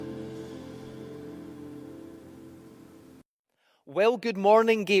Well, good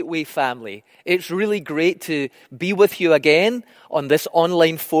morning, Gateway family. It's really great to be with you again on this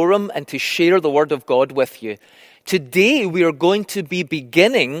online forum and to share the Word of God with you. Today, we are going to be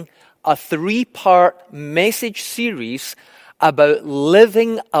beginning a 3-part message series about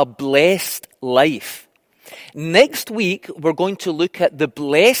living a blessed life. Next week, we're going to look at the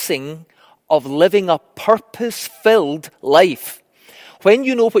blessing of living a purpose-filled life. When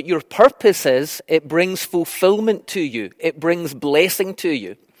you know what your purpose is, it brings fulfillment to you. It brings blessing to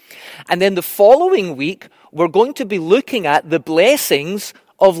you. And then the following week, we're going to be looking at the blessings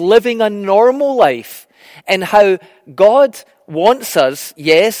of living a normal life and how God wants us,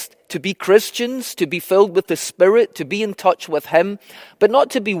 yes, to be Christians, to be filled with the Spirit, to be in touch with Him, but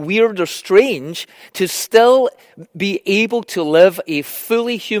not to be weird or strange, to still be able to live a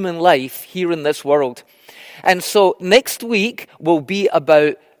fully human life here in this world. And so next week will be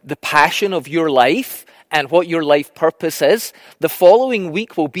about the passion of your life and what your life purpose is. The following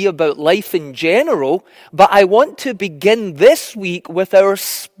week will be about life in general, but I want to begin this week with our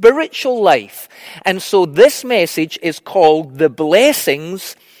spiritual life. And so this message is called The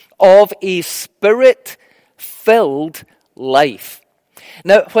Blessings of a Spirit-Filled Life.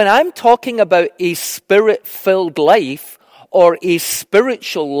 Now, when I'm talking about a Spirit-filled life or a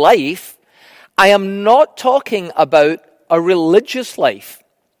spiritual life, I am not talking about a religious life.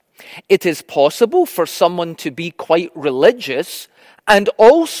 It is possible for someone to be quite religious and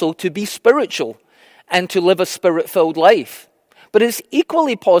also to be spiritual and to live a spirit-filled life. But it's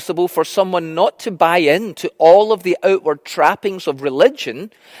equally possible for someone not to buy into all of the outward trappings of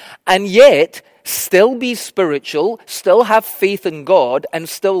religion and yet still be spiritual, still have faith in God, and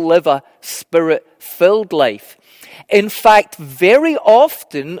still live a spirit-filled life. In fact, very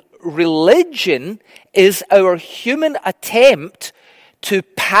often, religion is our human attempt to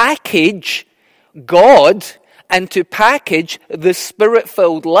package God and to package the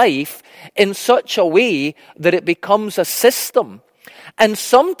Spirit-filled life in such a way that it becomes a system. And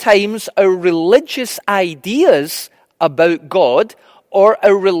sometimes our religious ideas about God or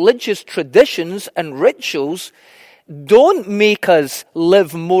our religious traditions and rituals don't make us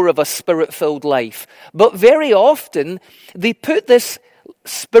live more of a Spirit-filled life. But very often, they put this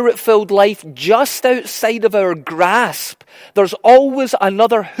Spirit-filled life just outside of our grasp. There's always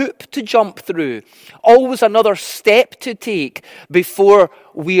another hoop to jump through, always another step to take before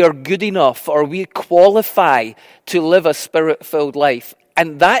we are good enough or we qualify to live a Spirit-filled life.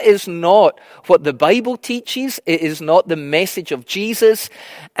 And that is not what the Bible teaches. It is not the message of Jesus.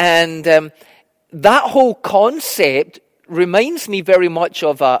 And that whole concept reminds me very much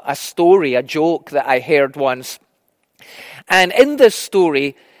of a story, a joke that I heard once. And in this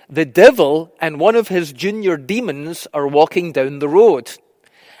story, the devil and one of his junior demons are walking down the road.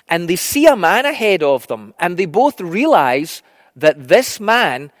 And they see a man ahead of them. And they both realize that this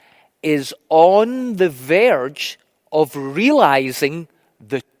man is on the verge of realizing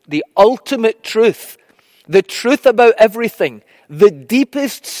the ultimate truth. The truth about everything. The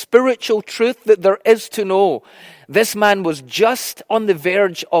deepest spiritual truth that there is to know. This man was just on the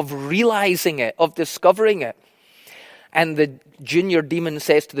verge of realizing it, of discovering it. And the junior demon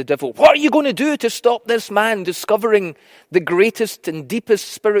says to the devil, "What are you going to do to stop this man discovering the greatest and deepest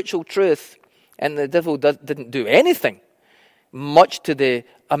spiritual truth?" And the devil didn't do anything, much to the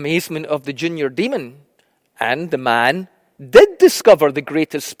amazement of the junior demon. And the man did discover the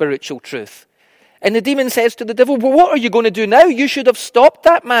greatest spiritual truth. And the demon says to the devil, "Well, what are you going to do now? You should have stopped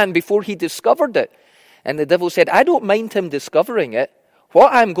that man before he discovered it." And the devil said, "I don't mind him discovering it.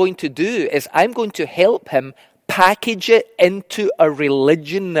 What I'm going to do is I'm going to help him package it into a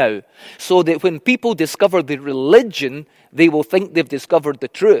religion now, so that when people discover the religion, they will think they've discovered the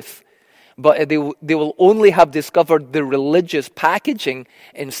truth. But they will only have discovered the religious packaging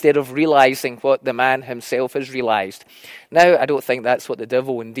instead of realizing what the man himself has realized." Now, I don't think that's what the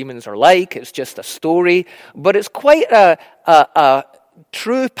devil and demons are like. It's just a story. But it's quite a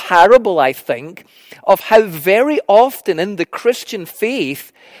true parable, I think, of how very often in the Christian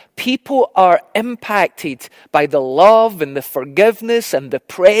faith, people are impacted by the love and the forgiveness and the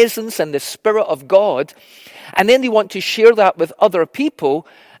presence and the Spirit of God. And then they want to share that with other people.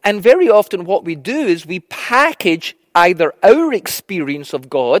 And very often what we do is we package either our experience of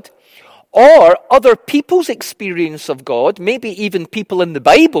God or other people's experience of God, maybe even people in the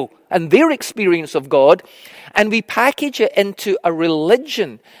Bible and their experience of God, and we package it into a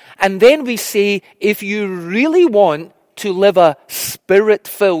religion. And then we say, if you really want to live a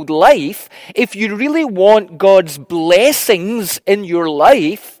Spirit-filled life, if you really want God's blessings in your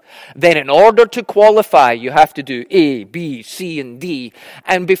life, Then in order to qualify, you have to do A, B, C, and D.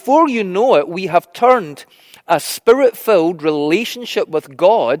 And before you know it, we have turned a Spirit-filled relationship with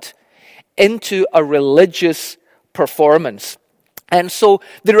God into a religious performance. And so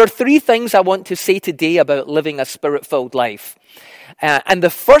there are three things I want to say today about living a Spirit-filled life. And the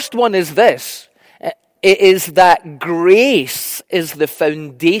first one is this. It is that grace is the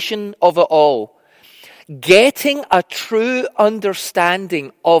foundation of it all. Getting a true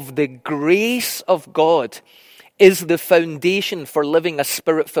understanding of the grace of God is the foundation for living a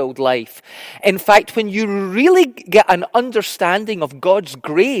Spirit-filled life. In fact, when you really get an understanding of God's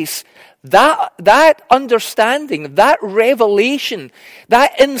grace, that understanding, that revelation,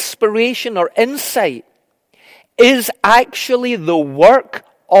 that inspiration or insight is actually the work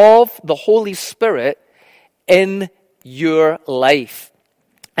of the Holy Spirit in your life.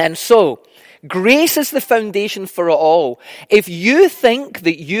 And so, grace is the foundation for it all. If you think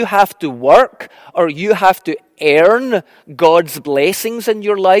that you have to work or you have to earn God's blessings in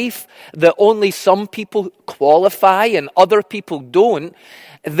your life, that only some people qualify and other people don't,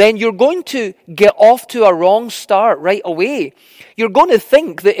 then you're going to get off to a wrong start right away. You're going to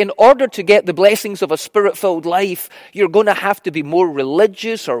think that in order to get the blessings of a Spirit-filled life, you're going to have to be more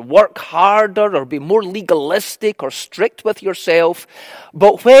religious or work harder or be more legalistic or strict with yourself.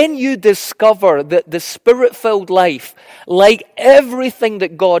 But when you discover that the Spirit-filled life, like everything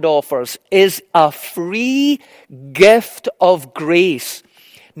that God offers, is a free gift of grace,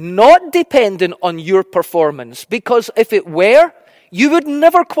 not dependent on your performance, because if it were, you would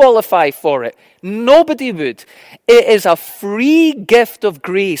never qualify for it. Nobody would. It is a free gift of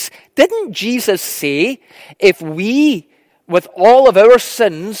grace. Didn't Jesus say, if we, with all of our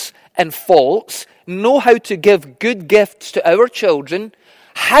sins and faults, know how to give good gifts to our children,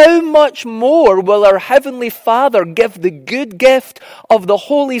 how much more will our Heavenly Father give the good gift of the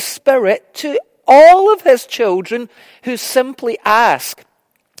Holy Spirit to all of His children who simply ask?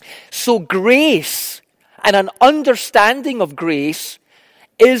 So grace and an understanding of grace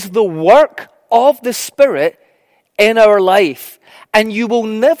is the work of the Spirit in our life. And you will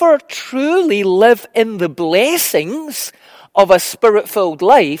never truly live in the blessings of a Spirit-filled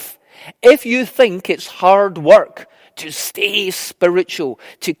life if you think it's hard work to stay spiritual,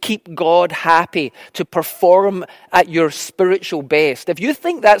 to keep God happy, to perform at your spiritual best. If you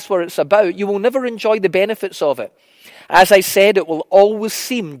think that's what it's about, you will never enjoy the benefits of it. As I said, it will always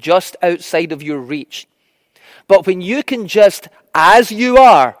seem just outside of your reach. But when you can just, as you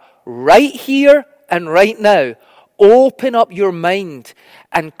are, right here and right now, open up your mind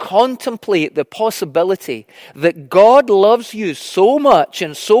and contemplate the possibility that God loves you so much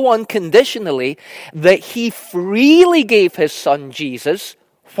and so unconditionally that He freely gave His Son Jesus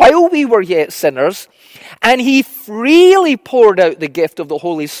while we were yet sinners, and He freely poured out the gift of the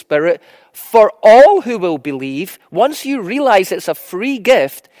Holy Spirit for all who will believe. Once you realize it's a free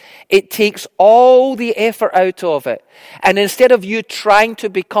gift, it takes all the effort out of it. And instead of you trying to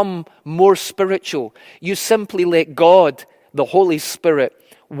become more spiritual, you simply let God, the Holy Spirit,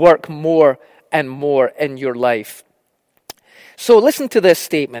 work more and more in your life. So listen to this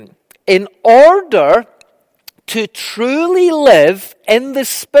statement. In order to truly live in the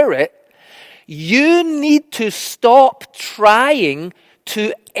Spirit, you need to stop trying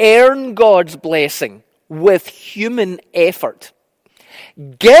to earn God's blessing with human effort.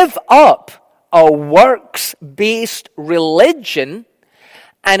 Give up a works-based religion,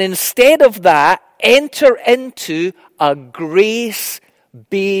 and instead of that, enter into a grace-based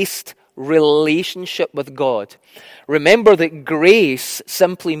relationship with God. Remember that grace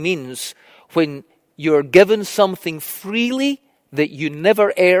simply means when you're given something freely that you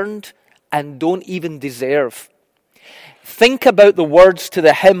never earned and don't even deserve. Think about the words to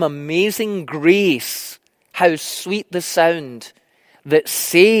the hymn, Amazing Grace. How sweet the sound that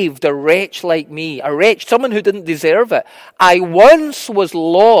saved a wretch like me. A wretch, someone who didn't deserve it. I once was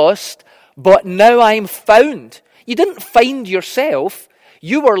lost, but now I'm found. You didn't find yourself.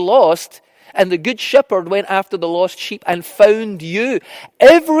 You were lost, and the good shepherd went after the lost sheep and found you.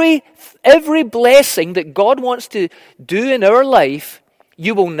 Every blessing that God wants to do in our life,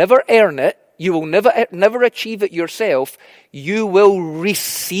 you will never earn it. You will never achieve it yourself. You will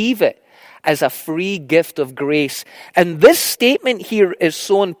receive it as a free gift of grace. And this statement here is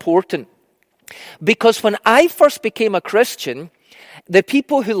so important because when I first became a Christian, the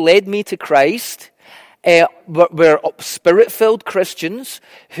people who led me to Christ were Spirit-filled Christians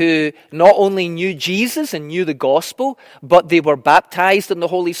who not only knew Jesus and knew the gospel, but they were baptized in the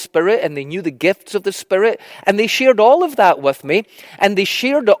Holy Spirit and they knew the gifts of the Spirit, and they shared all of that with me, and they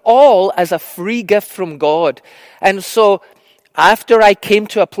shared it all as a free gift from God. And so after I came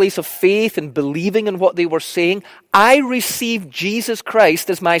to a place of faith and believing in what they were saying, I received Jesus Christ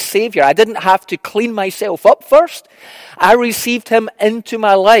as my Savior. I didn't have to clean myself up first. I received him into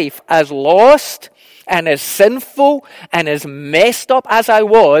my life as lost and as sinful and as messed up as I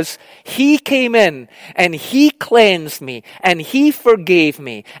was. He came in and he cleansed me and he forgave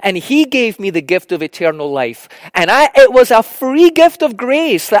me and he gave me the gift of eternal life. And it was a free gift of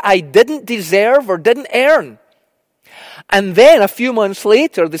grace that I didn't deserve or didn't earn. And then a few months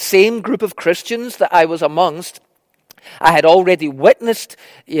later, the same group of Christians that I was amongst, I had already witnessed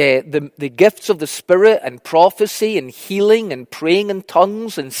the gifts of the Spirit and prophecy and healing and praying in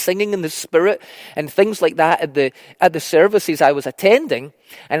tongues and singing in the Spirit and things like that at the services I was attending.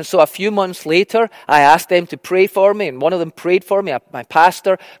 And so a few months later, I asked them to pray for me, and one of them prayed for me. My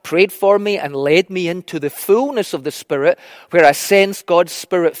pastor prayed for me and led me into the fullness of the Spirit, where I sensed God's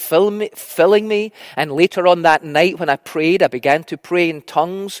Spirit filling me. And later on that night when I prayed, I began to pray in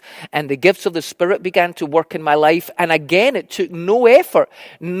tongues, and the gifts of the Spirit began to work in my life. And again, it took no effort.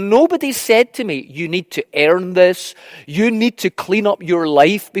 Nobody said to me, you need to earn this. You need to clean up your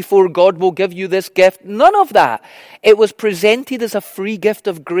life before God will give you this gift. None of that. It was presented as a free gift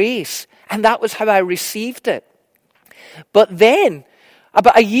of grace, and that was how I received it. But then,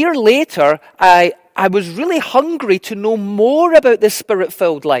 about a year later, I was really hungry to know more about this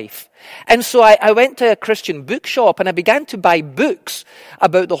Spirit-filled life. And so I went to a Christian bookshop and I began to buy books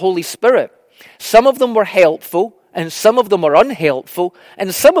about the Holy Spirit. Some of them were helpful, and some of them were unhelpful,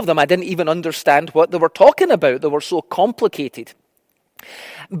 and some of them I didn't even understand what they were talking about. They were so complicated.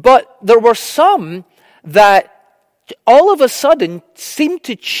 But there were some that all of a sudden seemed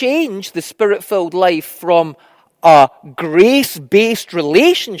to change the Spirit-filled life from a grace-based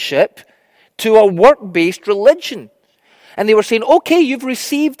relationship to a work-based religion. And they were saying, okay, you've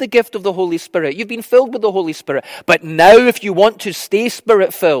received the gift of the Holy Spirit. You've been filled with the Holy Spirit. But now if you want to stay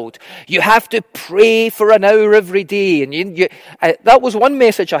Spirit-filled, you have to pray for an hour every day. And that was one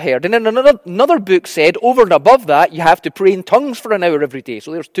message I heard. And then another book said, over and above that, you have to pray in tongues for an hour every day.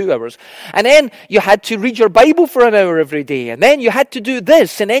 So there's 2 hours. And then you had to read your Bible for an hour every day. And then you had to do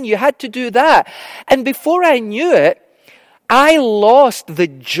this. And then you had to do that. And before I knew it, I lost the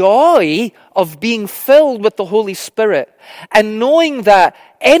joy of being filled with the Holy Spirit and knowing that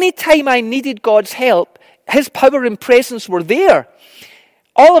anytime I needed God's help, his power and presence were there.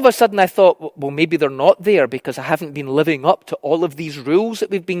 All of a sudden I thought, well, maybe they're not there because I haven't been living up to all of these rules that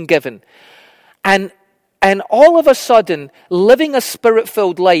we've been given. And all of a sudden, living a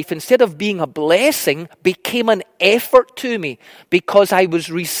Spirit-filled life, instead of being a blessing, became an effort to me because I was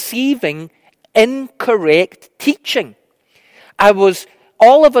receiving incorrect teaching. I was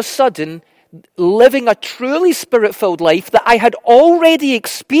all of a sudden living a truly Spirit-filled life that I had already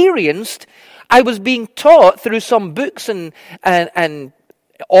experienced. I was being taught through some books and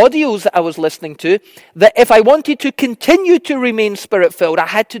audios that I was listening to that if I wanted to continue to remain Spirit-filled, I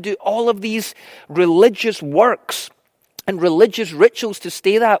had to do all of these religious works and religious rituals to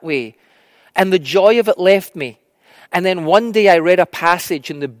stay that way. And the joy of it left me. And then one day I read a passage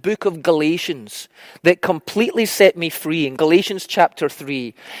in the book of Galatians that completely set me free, in Galatians chapter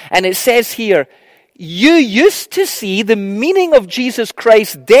 3. And it says here, you used to see the meaning of Jesus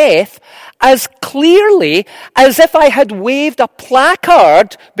Christ's death as clearly as if I had waved a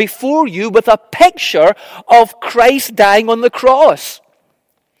placard before you with a picture of Christ dying on the cross.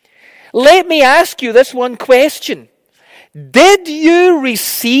 Let me ask you this one question. Did you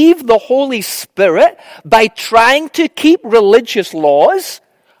receive the Holy Spirit by trying to keep religious laws?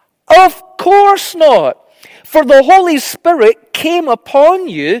 Of course not. For the Holy Spirit came upon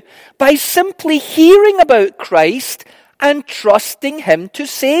you by simply hearing about Christ and trusting him to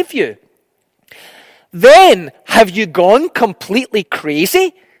save you. Then, have you gone completely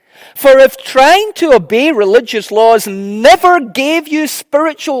crazy? For if trying to obey religious laws never gave you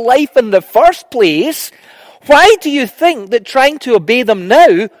spiritual life in the first place, why do you think that trying to obey them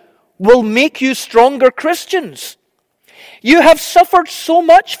now will make you stronger Christians? You have suffered so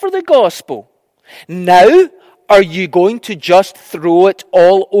much for the gospel. Now, are you going to just throw it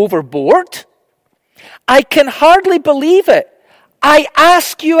all overboard? I can hardly believe it. I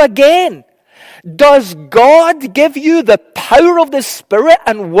ask you again, does God give you the power of the Spirit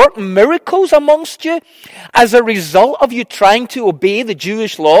and work miracles amongst you as a result of you trying to obey the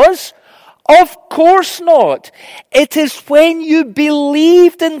Jewish laws? Of course not. It is when you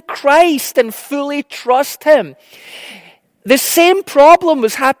believed in Christ and fully trust him. The same problem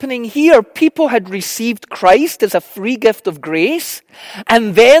was happening here. People had received Christ as a free gift of grace,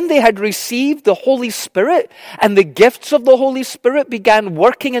 and then they had received the Holy Spirit, and the gifts of the Holy Spirit began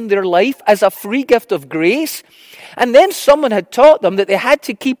working in their life as a free gift of grace. And then someone had taught them that they had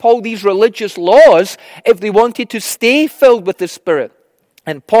to keep all these religious laws if they wanted to stay filled with the Spirit.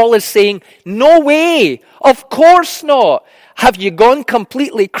 And Paul is saying, no way, of course not. Have you gone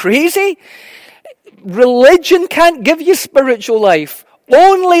completely crazy? Religion can't give you spiritual life.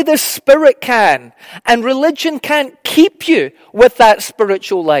 Only the Spirit can. And religion can't keep you with that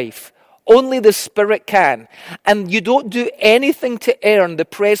spiritual life. Only the Spirit can. And you don't do anything to earn the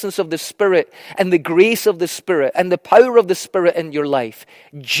presence of the Spirit and the grace of the Spirit and the power of the Spirit in your life.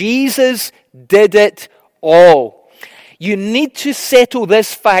 Jesus did it all. You need to settle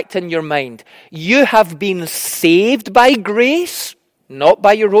this fact in your mind. You have been saved by grace, not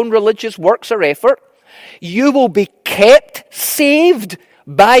by your own religious works or effort. You will be kept saved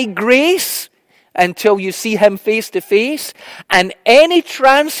by grace until you see Him face to face. And any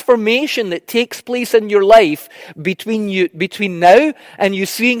transformation that takes place in your life between now and you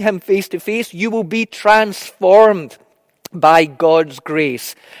seeing Him face to face, you will be transformed by God's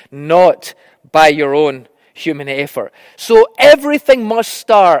grace, not by your own human effort. So everything must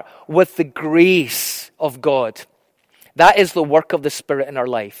start with the grace of God. That is the work of the Spirit in our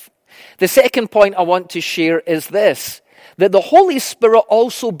life. The second point I want to share is this, that the Holy Spirit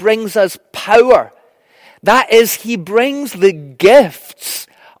also brings us power. That is, He brings the gifts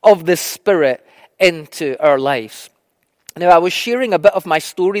of the Spirit into our lives. Now, I was sharing a bit of my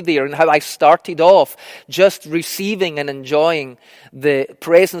story there and how I started off just receiving and enjoying the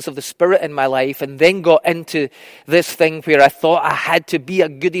presence of the Spirit in my life, and then got into this thing where I thought I had to be a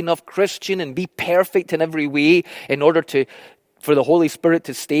good enough Christian and be perfect in every way in order for the Holy Spirit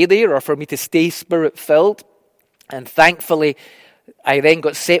to stay there, or for me to stay Spirit-filled. And thankfully, I then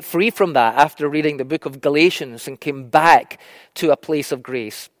got set free from that after reading the book of Galatians and came back to a place of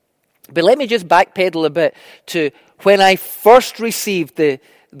grace. But let me just backpedal a bit to when I first received the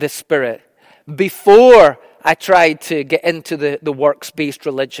Spirit, before I tried to get into the works-based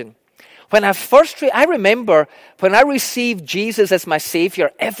religion. When I remember when I received Jesus as my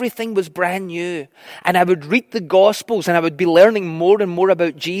Savior, everything was brand new. And I would read the Gospels and I would be learning more and more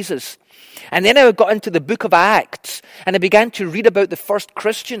about Jesus. And then I got into the book of Acts and I began to read about the first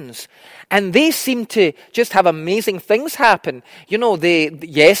Christians. And they seemed to just have amazing things happen. You know, they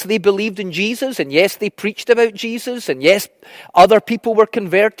believed in Jesus, and yes, they preached about Jesus, and yes, other people were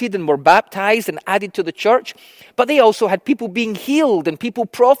converted and were baptized and added to the church. But they also had people being healed, and people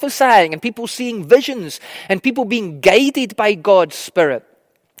prophesying, and people seeing visions, and people being guided by God's Spirit.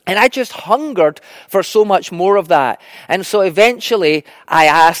 And I just hungered for so much more of that. And so eventually I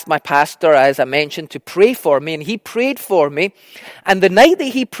asked my pastor, as I mentioned, to pray for me. And he prayed for me. And the night that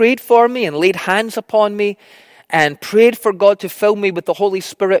he prayed for me and laid hands upon me and prayed for God to fill me with the Holy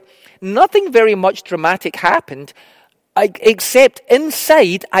Spirit, nothing very much dramatic happened, except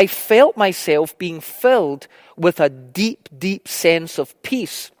inside I felt myself being filled with a deep, deep sense of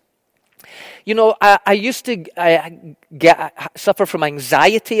peace. You know, I used to suffer from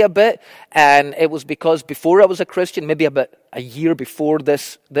anxiety a bit, and it was because before I was a Christian, maybe about a year before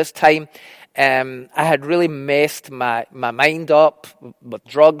this time, I had really messed my mind up with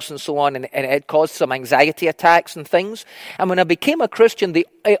drugs and so on, and it caused some anxiety attacks and things. And when I became a Christian,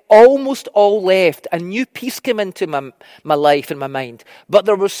 it almost all left. A new peace came into my life and my mind, but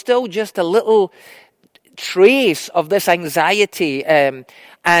there was still just a little trace of this anxiety, and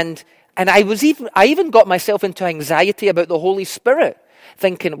I even got myself into anxiety about the Holy Spirit,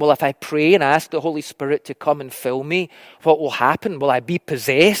 thinking, well, if I pray and ask the Holy Spirit to come and fill me, what will happen? Will I be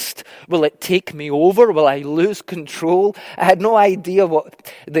possessed? Will it take me over? Will I lose control? I had no idea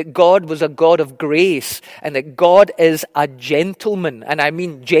that God was a God of grace, and that God is a gentleman, and I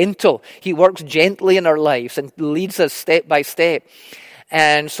mean gentle. He works gently in our lives and leads us step by step.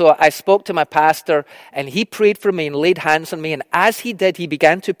 And so I spoke to my pastor, and he prayed for me and laid hands on me. And as he did, he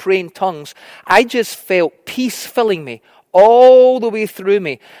began to pray in tongues. I just felt peace filling me all the way through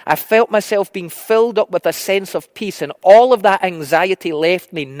me. I felt myself being filled up with a sense of peace, and all of that anxiety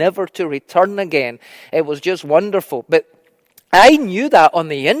left me, never to return again. It was just wonderful. But I knew that on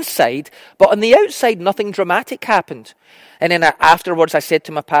the inside, but on the outside, nothing dramatic happened. And then afterwards I said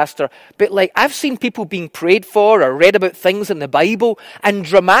to my pastor, but I've seen people being prayed for or read about things in the Bible, and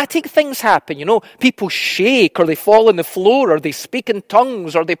dramatic things happen. You know, people shake, or they fall on the floor, or they speak in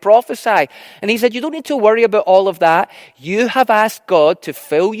tongues, or they prophesy. And he said, you don't need to worry about all of that. You have asked God to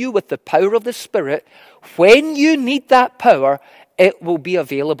fill you with the power of the Spirit. When you need that power, it will be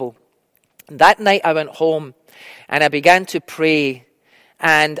available. That night I went home And I began to pray.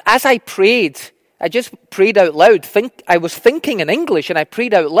 And as I prayed, I just prayed out loud. I was thinking in English, and I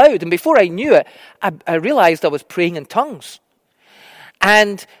prayed out loud. And before I knew it, I realized I was praying in tongues.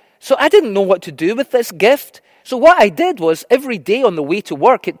 And so I didn't know what to do with this gift. So what I did was every day on the way to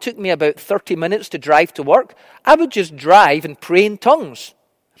work, it took me about 30 minutes to drive to work. I would just drive and pray in tongues.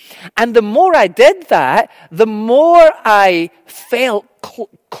 And the more I did that, the more I felt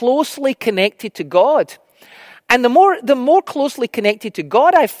closely connected to God. And the more closely connected to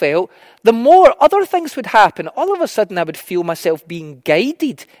God I felt, the more other things would happen. All of a sudden, I would feel myself being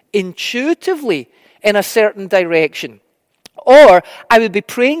guided intuitively in a certain direction. Or I would be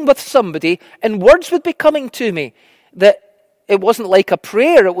praying with somebody, and words would be coming to me that it wasn't like a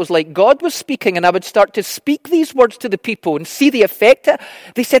prayer. It was like God was speaking, and I would start to speak these words to the people and see the effect.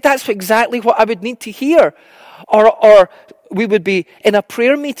 They said, that's exactly what I would need to hear. Or we would be in a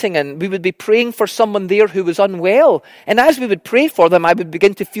prayer meeting, and we would be praying for someone there who was unwell. And as we would pray for them, I would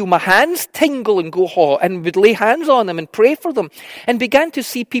begin to feel my hands tingle and go hot, and would lay hands on them and pray for them, and began to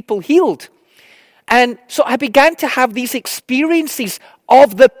see people healed. And so I began to have these experiences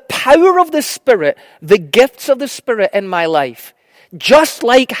of the power of the Spirit, the gifts of the Spirit in my life. Just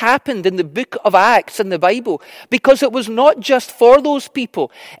like happened in the book of Acts in the Bible. Because it was not just for those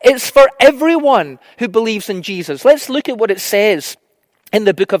people. It's for everyone who believes in Jesus. Let's look at what it says in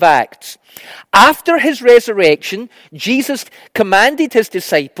the book of Acts. After his resurrection, Jesus commanded his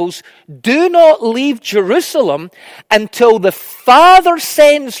disciples, do not leave Jerusalem until the Father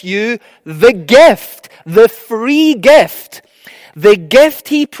sends you the gift, the free gift, the gift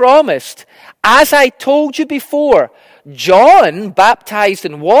he promised. As I told you before, John baptized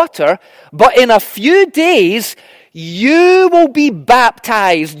in water, but in a few days you will be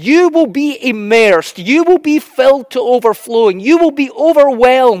baptized, you will be immersed, you will be filled to overflowing, you will be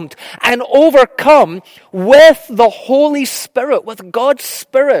overwhelmed and overcome with the Holy Spirit, with God's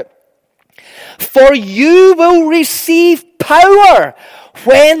Spirit. For you will receive power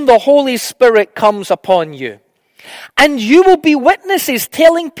when the Holy Spirit comes upon you. And you will be witnesses,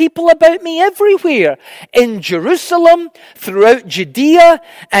 telling people about me everywhere, in Jerusalem, throughout Judea,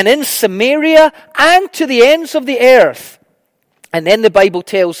 and in Samaria, and to the ends of the earth. And then the Bible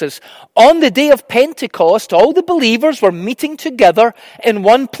tells us, on the day of Pentecost, all the believers were meeting together in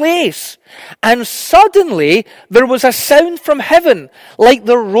one place. And suddenly there was a sound from heaven, like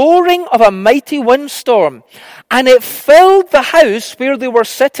the roaring of a mighty windstorm. And it filled the house where they were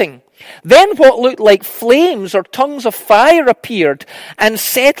sitting. Then what looked like flames or tongues of fire appeared and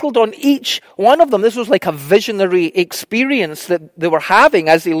settled on each one of them. This was like a visionary experience that they were having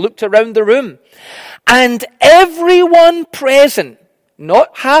as they looked around the room. And everyone present,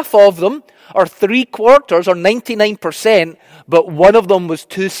 not half of them, or 3/4 or 99%, but one of them was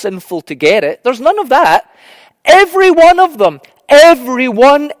too sinful to get it. There's none of that. Every one of them,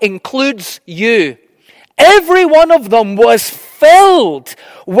 everyone includes you. Every one of them was filled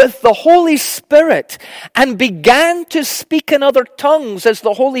with the Holy Spirit and began to speak in other tongues as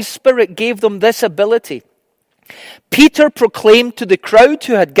the Holy Spirit gave them this ability. Peter proclaimed to the crowd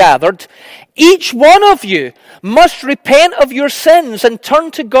who had gathered, each one of you must repent of your sins and turn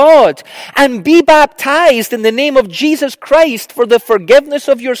to God and be baptized in the name of Jesus Christ for the forgiveness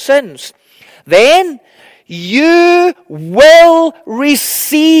of your sins. Then you will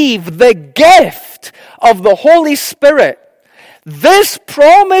receive the gift of the Holy Spirit. This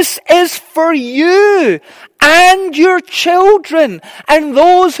promise is for you and your children and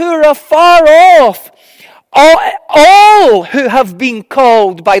those who are afar off. All who have been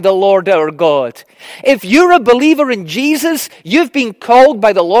called by the Lord our God. If you're a believer in Jesus, you've been called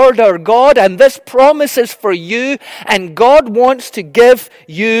by the Lord our God, and this promise is for you, and God wants to give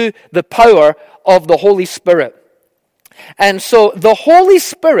you the power of the Holy Spirit. And so the Holy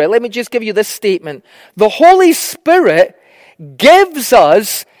Spirit, let me just give you this statement. The Holy Spirit gives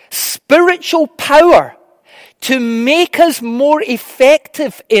us spiritual power to make us more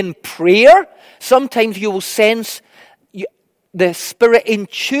effective in prayer. Sometimes you will sense the Spirit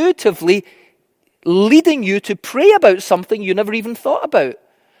intuitively leading you to pray about something you never even thought about.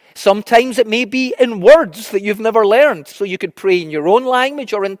 Sometimes it may be in words that you've never learned, so you could pray in your own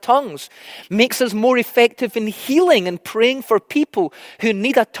language or in tongues. Makes us more effective in healing and praying for people who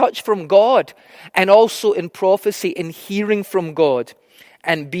need a touch from God, and also in prophecy, in hearing from God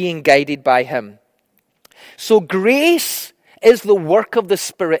and being guided by Him. So grace is the work of the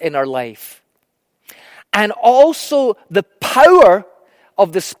Spirit in our life. And also the power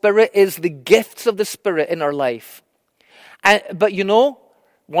of the Spirit is the gifts of the Spirit in our life. But you know,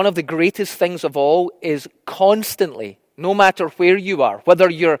 one of the greatest things of all is constantly, no matter where you are, whether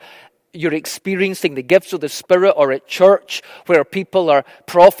you're you're experiencing the gifts of the Spirit, or at church where people are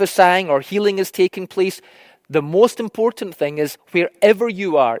prophesying or healing is taking place, the most important thing is wherever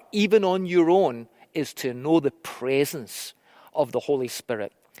you are, even on your own, is to know the presence of the Holy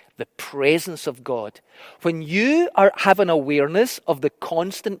Spirit, the presence of God. When you have an awareness of the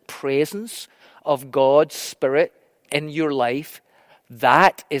constant presence of God's Spirit in your life,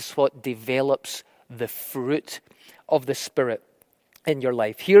 that is what develops the fruit of the Spirit in your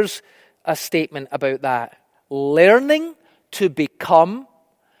life. Here's a statement about that. Learning to become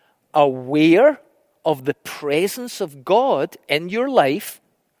aware of the presence of God in your life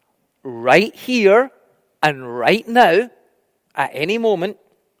right here and right now at any moment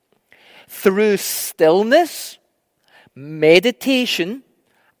through stillness, meditation,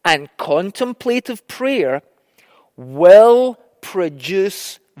 and contemplative prayer will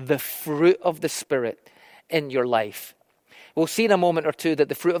produce the fruit of the Spirit in your life. We'll see in a moment or two that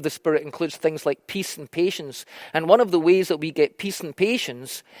the fruit of the Spirit includes things like peace and patience. And one of the ways that we get peace and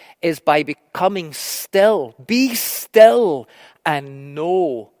patience is by becoming still. Be still and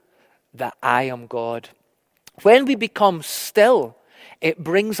know that I am God. When we become still, it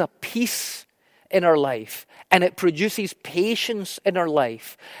brings a peace in our life, and it produces patience in our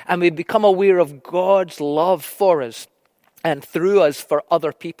life. And we become aware of God's love for us and through us for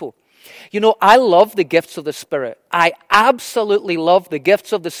other people. You know, I love the gifts of the Spirit. I absolutely love the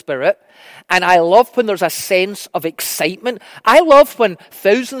gifts of the Spirit. And I love when there's a sense of excitement. I love when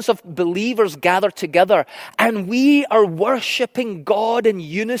thousands of believers gather together and we are worshiping God in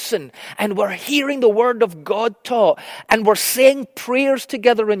unison. And we're hearing the Word of God taught. And we're saying prayers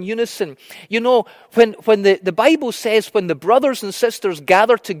together in unison. You know, when the Bible says when the brothers and sisters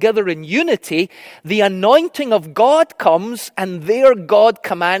gather together in unity, the anointing of God comes and there God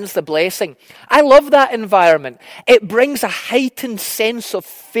commands the blessing. I love that environment. It brings a heightened sense of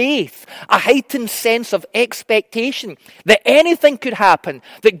faith, a heightened sense of expectation that anything could happen,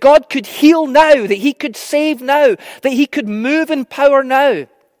 that God could heal now, that He could save now, that He could move in power now.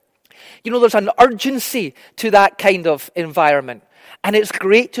 You know, there's an urgency to that kind of environment. And it's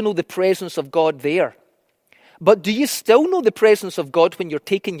great to know the presence of God there. But do you still know the presence of God when you're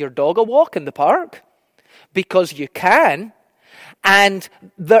taking your dog a walk in the park? Because you can. And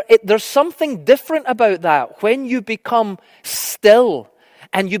there's something different about that. When you become still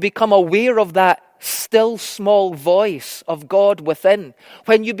and you become aware of that still small voice of God within,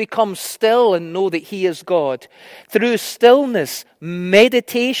 when you become still and know that He is God, through stillness,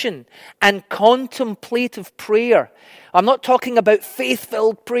 meditation, and contemplative prayer. I'm not talking about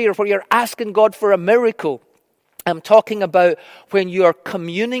faith-filled prayer where you're asking God for a miracle. I'm talking about when you are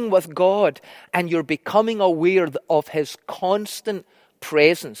communing with God and you're becoming aware of His constant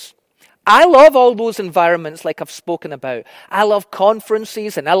presence. I love all those environments like I've spoken about. I love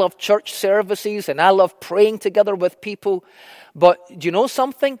conferences and I love church services and I love praying together with people. But do you know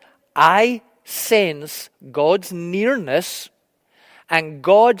something? I sense God's nearness and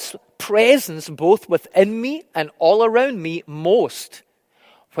God's presence both within me and all around me most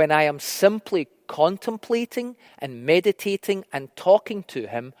when I am simply contemplating and meditating and talking to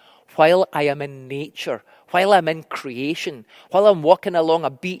Him while I am in nature, while I'm in creation, while I'm walking along a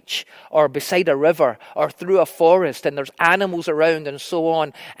beach or beside a river or through a forest and there's animals around and so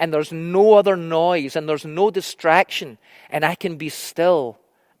on, and there's no other noise and there's no distraction, and I can be still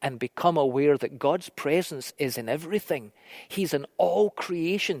and become aware that God's presence is in everything. He's in all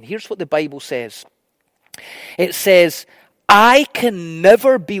creation. Here's what the Bible says. It says, I can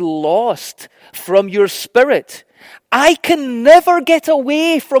never be lost from your Spirit. I can never get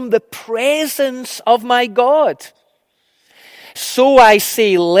away from the presence of my God. So I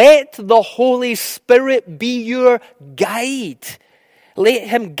say, let the Holy Spirit be your guide. Let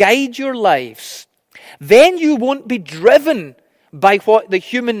Him guide your lives. Then you won't be driven by what the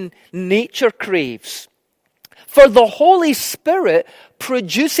human nature craves. For the Holy Spirit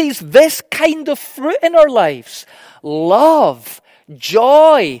produces this kind of fruit in our lives: love,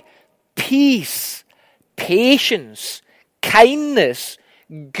 joy, peace, patience, kindness,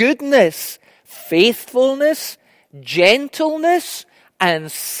 goodness, faithfulness, gentleness,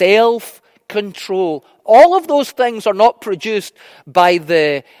 and self-control. All of those things are not produced by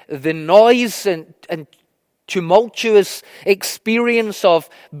the noise and tumultuous experience of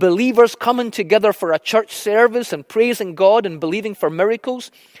believers coming together for a church service and praising God and believing for miracles.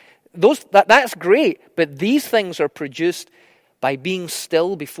 That's great, but these things are produced by being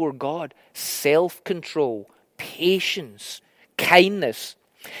still before God. Self-control, patience, kindness.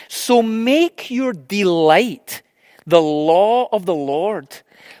 So make your delight the law of the Lord.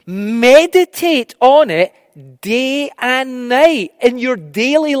 Meditate on it day and night in your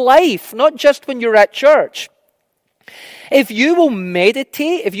daily life, not just when you're at church. If you will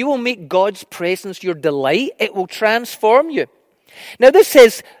meditate, if you will make God's presence your delight, it will transform you. Now this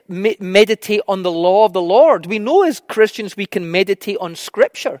says meditate on the law of the Lord. We know as Christians we can meditate on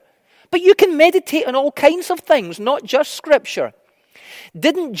Scripture. But you can meditate on all kinds of things, not just Scripture.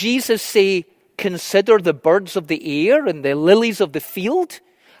 Didn't Jesus say, consider the birds of the air and the lilies of the field?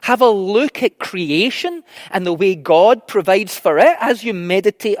 Have a look at creation and the way God provides for it. As you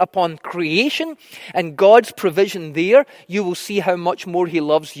meditate upon creation and God's provision there, you will see how much more He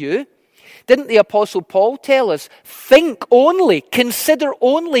loves you. Didn't the Apostle Paul tell us, think only, consider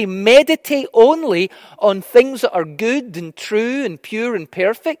only, meditate only on things that are good and true and pure and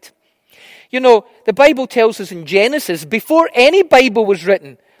perfect? You know, the Bible tells us in Genesis, before any Bible was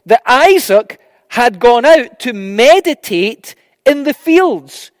written, that Isaac had gone out to meditate in the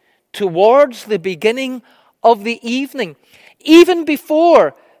fields towards the beginning of the evening. Even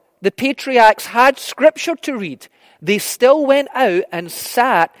before the patriarchs had Scripture to read, they still went out and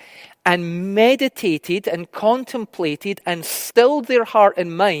sat and meditated and contemplated and stilled their heart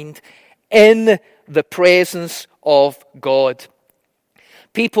and mind in the presence of God.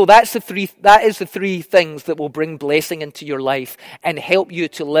 People, that is the three things that will bring blessing into your life and help you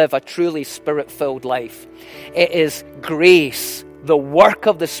to live a truly Spirit-filled life. It is grace, the work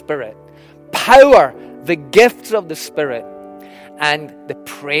of the Spirit, power, the gifts of the Spirit, and the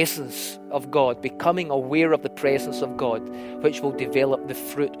presence of God, becoming aware of the presence of God, which will develop the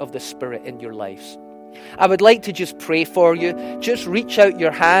fruit of the Spirit in your lives. I would like to just pray for you. Just reach out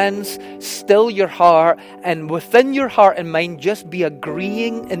your hands, still your heart, and within your heart and mind, just be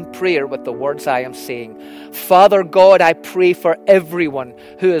agreeing in prayer with the words I am saying. Father God, I pray for everyone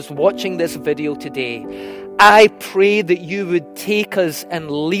who is watching this video today. I pray that you would take us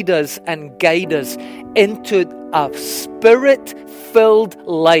and lead us and guide us into a Spirit-filled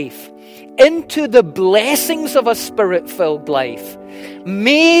life, into the blessings of a Spirit-filled life.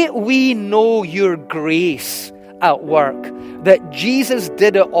 May we know your grace at work, that Jesus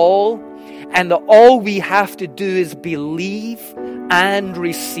did it all, and that all we have to do is believe and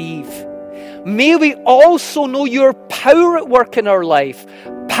receive. May we also know your power at work in our life,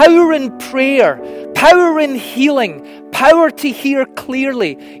 power in prayer, power in healing, power to hear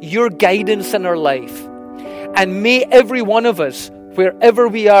clearly your guidance in our life. And may every one of us, wherever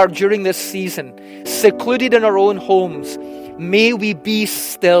we are during this season, secluded in our own homes, may we be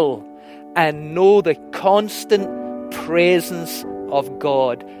still and know the constant presence of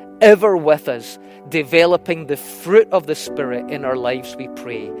God ever with us, developing the fruit of the Spirit in our lives, we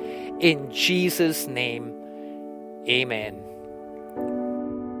pray. In Jesus' name, amen.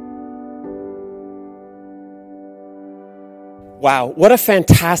 Wow, what a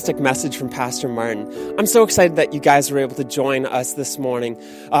fantastic message from Pastor Martin. I'm so excited that you guys were able to join us this morning.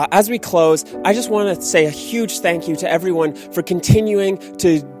 As we close, I just want to say a huge thank you to everyone for continuing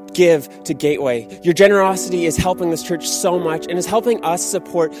to give to Gateway. Your generosity is helping this church so much and is helping us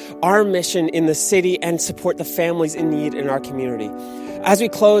support our mission in the city and support the families in need in our community. As we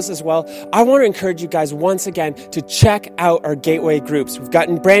close as well, I want to encourage you guys once again to check out our Gateway groups. We've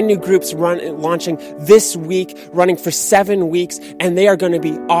gotten brand new groups launching this week, running for 7 weeks, and they are going to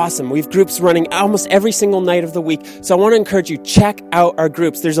be awesome. We have groups running almost every single night of the week. So I want to encourage you, check out our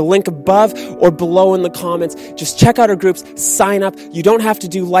groups. There's a link above or below in the comments. Just check out our groups, sign up. You don't have to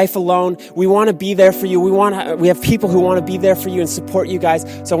do life alone. We want to be there for you. We have people who want to be there for you and support you guys.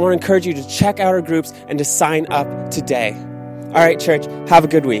 So I want to encourage you to check out our groups and to sign up today. All right, church, have a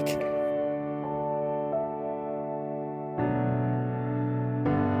good week.